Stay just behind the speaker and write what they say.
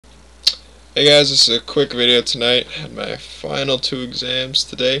Hey guys, this is a quick video tonight. I had my final 2 exams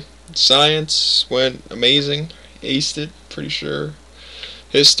today. Science went amazing. Aced it, pretty sure.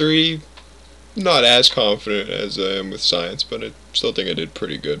 History, not as confident as I am with science, but I still think I did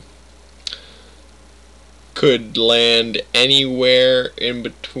pretty good. Could land anywhere in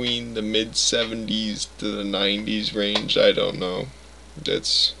between the mid 70s to the 90s range. I don't know.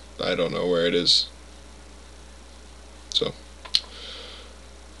 I don't know where it is. So,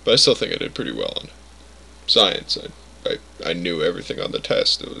 but I still think I did pretty well on science. I knew everything on the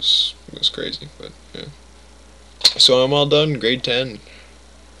test. It was crazy, but yeah. So I'm all done. Grade 10.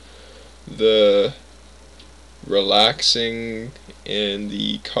 The relaxing in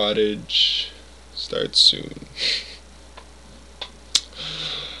the cottage starts soon.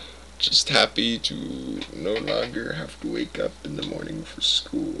 Just happy to no longer have to wake up in the morning for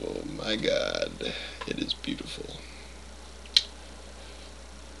school. My God, it is beautiful.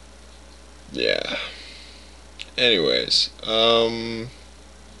 Yeah. Anyways, don't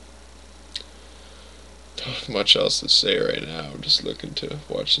have much else to say right now. I'm just looking to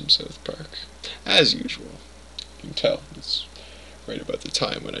watch some South Park. As usual. You can tell it's right about the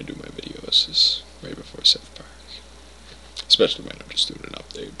time when I do my videos. Is right before South Park. Especially when I'm just doing an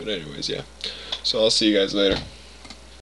update. But anyways, yeah. So I'll see you guys later.